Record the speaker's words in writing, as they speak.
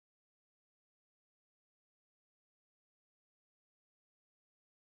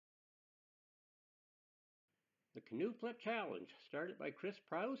The Canoe Flip Challenge, started by Chris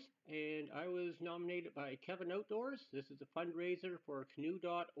Prowse, and I was nominated by Kevin Outdoors. This is a fundraiser for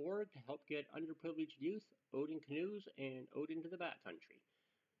Canoe.org to help get underprivileged youth out in canoes and out into the backcountry.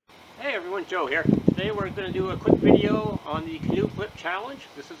 Hey everyone, Joe here. Today we're going to do a quick video on the Canoe Flip Challenge.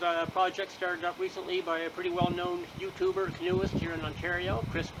 This is a project started up recently by a pretty well-known YouTuber canoeist here in Ontario,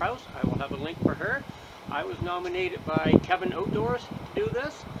 Chris Prowse. I will have a link for her. I was nominated by Kevin Outdoors to do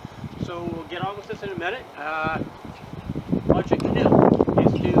this. So we'll get on with this in a minute. Project Canoe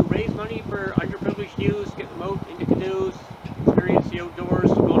is to raise money for underprivileged youth, get them out into canoes, experience the outdoors,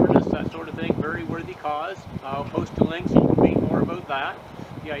 the wilderness, that sort of thing. Very worthy cause. I'll post a link so you can read more about that.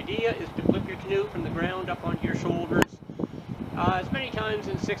 The idea is to flip your canoe from the ground up onto your shoulders as many times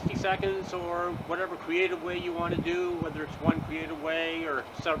in 60 seconds or whatever creative way you want to do, whether it's one creative way or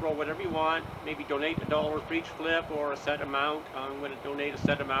several, whatever you want. Maybe donate $1 for each flip or a set amount. I'm going to donate a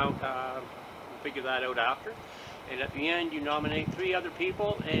set amount. We'll figure that out after. And at the end, you nominate 3 other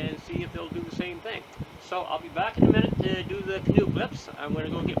people and see if they'll do the same thing. So I'll be back in a minute to do the canoe flips. I'm going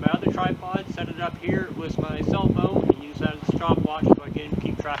to go get my other tripod, set it up here with my cell phone, and use that as a stopwatch so I can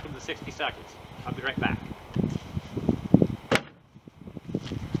keep track of the 60 seconds. I'll be right back.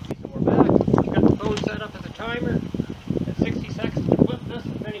 Set up as a timer at 60 seconds to flip this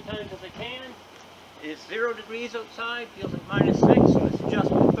as many times as I can. It's 0 degrees outside, feels like -6, so it's just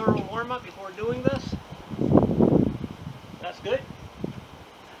a thorough warm-up before doing this. That's good.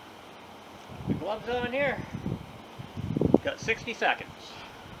 The gloves on here. Got 60 seconds.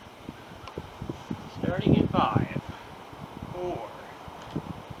 Starting in 5, 4,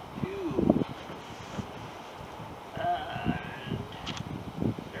 2, and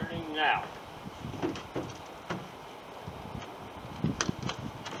starting now.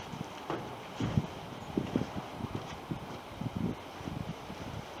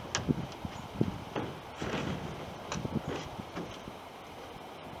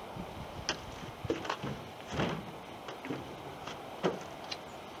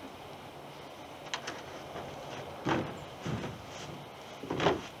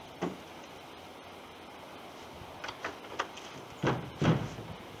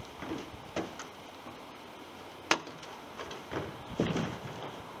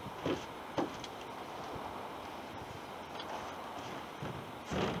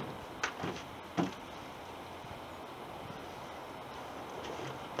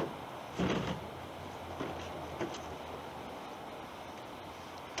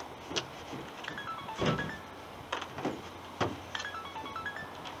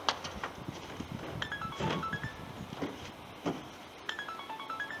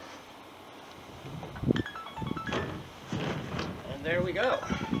 There we go.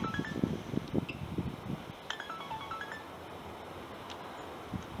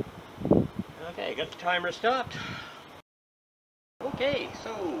 Okay, got the timer stopped. Okay,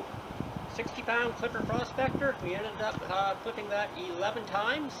 so 60-pound clipper prospector. We ended up flipping that 11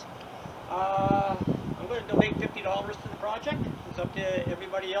 times. I'm going to donate $50 to the project. It's up to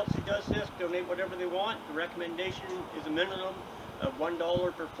everybody else who does this. Donate whatever they want. The recommendation is a minimum of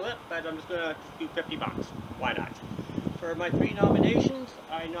 $1 per flip, but I'm just going to do 50 bucks. Why not? For my 3 nominations,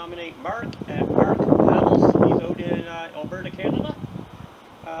 I nominate Mark at Mark Wells. He's out in Alberta, Canada.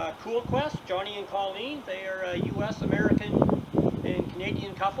 Kuehl Kuest, Jonny and Colleen. They are a U.S., American, and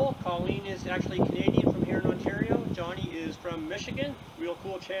Canadian couple. Colleen is actually Canadian from here in Ontario. Jonny is from Michigan. Real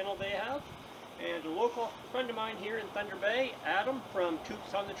cool channel they have. And a local friend of mine here in Thunder Bay, Adam from Toot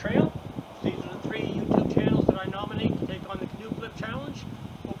on the Trail. These are the 3 YouTube channels that I nominate to take on the Canoe Flip Challenge.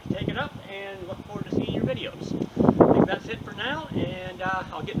 Hope you take it up and look forward to seeing your videos. I think that's it for now, and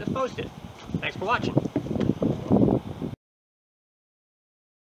I'll get this posted. Thanks for watching.